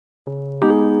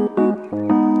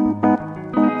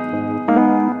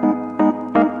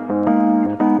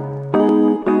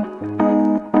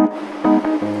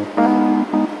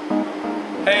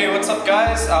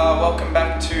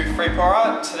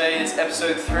Alright, today is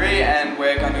episode 3 and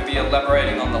we're going to be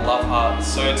elaborating on the love heart.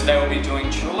 So today we'll be doing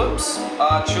tulips.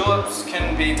 Tulips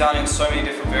can be done in so many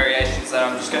different variations that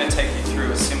I'm just going to take you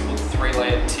through a simple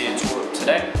 3-layered tier tulip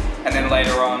today. And then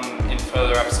later on in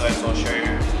further episodes I'll show you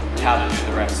how to do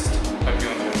the rest. Hope you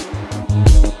enjoy.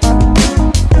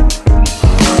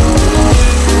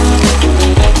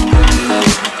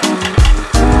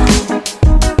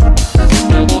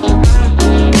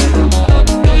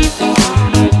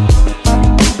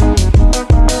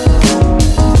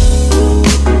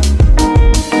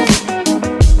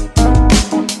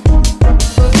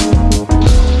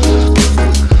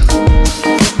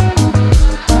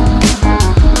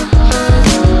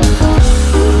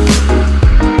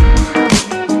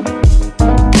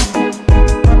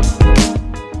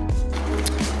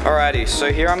 Alrighty,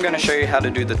 so here I'm going to show you how to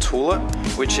do the tulip,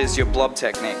 which is your blob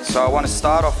technique. So I want to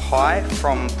start off high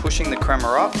from pushing the crema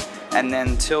up and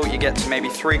then till you get to maybe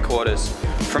 3/4.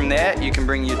 From there you can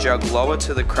bring your jug lower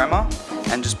to the crema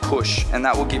and just push, and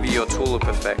that will give you your tulip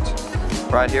effect.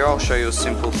 Right here I'll show you a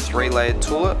simple 3-layered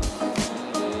tulip.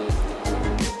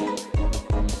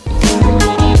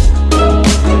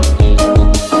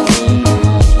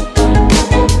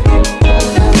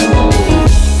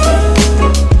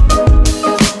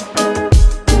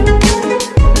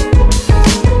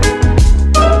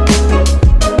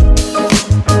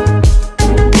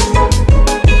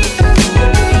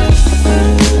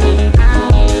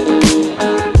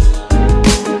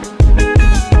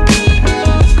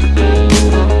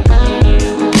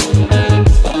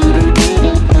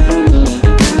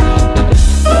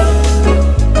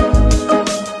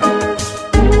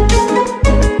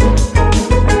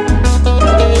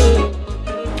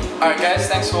 Alright guys,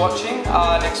 thanks for watching.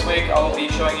 Next week I'll be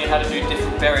showing you how to do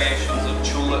different variations of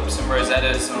tulips and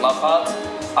rosettas and love hearts.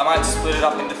 I might split it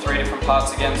up into 3 different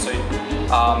parts again, so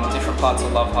different parts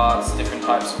of love hearts, different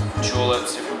types of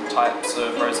tulips, different types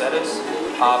of rosettas.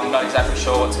 I'm not exactly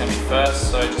sure what's going to be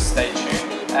first, so just stay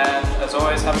tuned, and as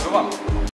always, have a good one.